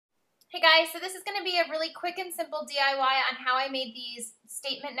Hey guys, so this is going to be a really quick and simple DIY on how I made these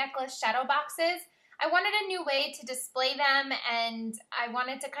statement necklace shadow boxes. I wanted a new way to display them and I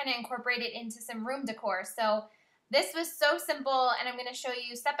wanted to kind of incorporate it into some room decor. So this was so simple and I'm going to show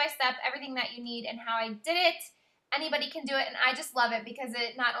you step by step everything that you need and how I did it. Anybody can do it and I just love it because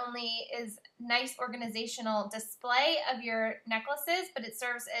it not only is nice organizational display of your necklaces, but it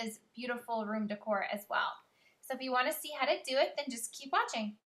serves as beautiful room decor as well. So if you want to see how to do it, then just keep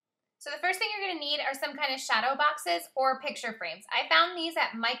watching. So the first thing you're going to need are some kind of shadow boxes or picture frames. I found these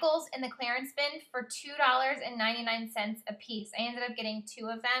at Michael's in the clearance bin for $2.99 a piece. I ended up getting 2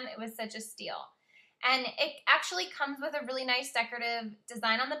 of them. It was such a steal. And it actually comes with a really nice decorative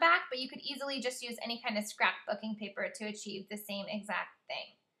design on the back, but you could easily just use any kind of scrapbooking paper to achieve the same exact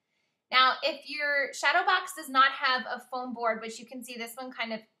thing. Now, if your shadow box does not have a foam board, which you can see this one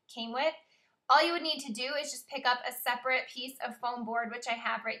kind of came with, all you would need to do is just pick up a separate piece of foam board, which I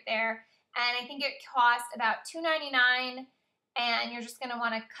have right there, and I think it costs about $2.99, and you're just going to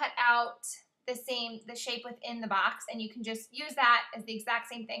want to cut out the shape within the box, and you can just use that as the exact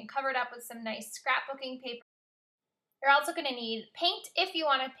same thing, covered up with some nice scrapbooking paper. You're also going to need paint if you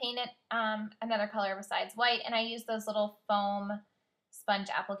want to paint it another color besides white, and I use those little foam sponge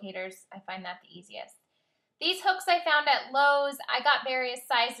applicators. I find that the easiest. These hooks I found at Lowe's. I got various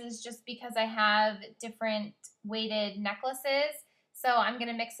sizes just because I have different weighted necklaces. So I'm going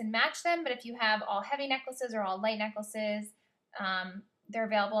to mix and match them, but if you have all heavy necklaces or all light necklaces, they're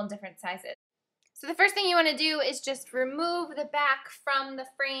available in different sizes. So the first thing you want to do is just remove the back from the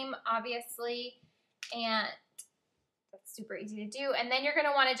frame, obviously, and that's super easy to do. And then you're going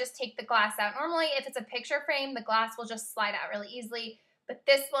to want to just take the glass out. Normally, if it's a picture frame, the glass will just slide out really easily. But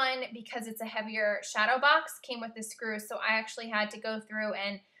this one, because it's a heavier shadow box, came with the screws, so I actually had to go through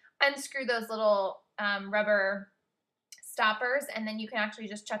and unscrew those little rubber stoppers, and then you can actually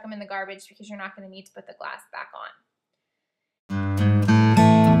just chuck them in the garbage because you're not going to need to put the glass back on.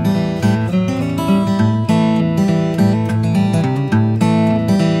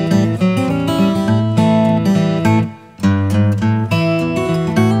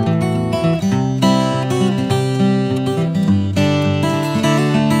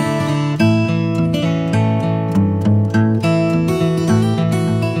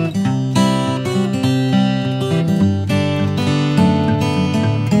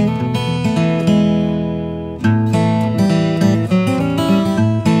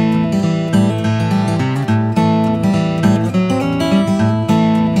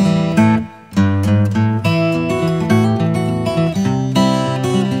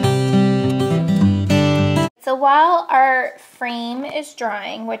 So while our frame is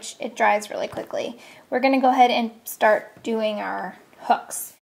drying, which it dries really quickly, we're going to go ahead and start doing our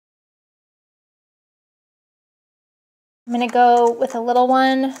hooks. I'm going to go with a little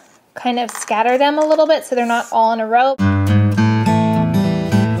one, kind of scatter them a little bit so they're not all in a row.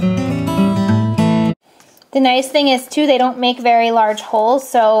 The nice thing is too, they don't make very large holes,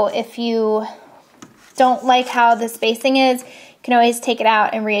 so if you don't like how the spacing is, you can always take it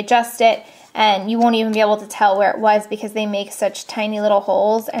out and readjust it. And you won't even be able to tell where it was because they make such tiny little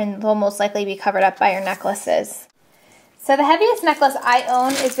holes and they'll most likely be covered up by your necklaces. So the heaviest necklace I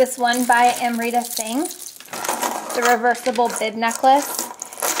own is this one by Amrita Singh, the reversible bid necklace.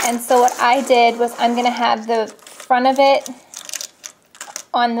 And so what I did was I'm going to have the front of it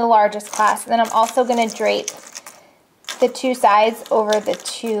on the largest clasp. And then I'm also going to drape the 2 sides over the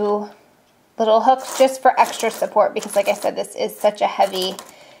 2 little hooks just for extra support because like I said, this is such a heavy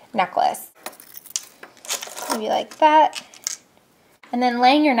necklace. Maybe like that. And then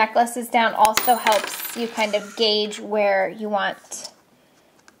laying your necklaces down also helps you kind of gauge where you want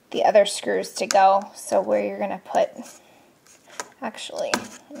the other screws to go. So where you're going to put, actually,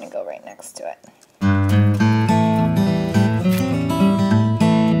 I'm going to go right next to it.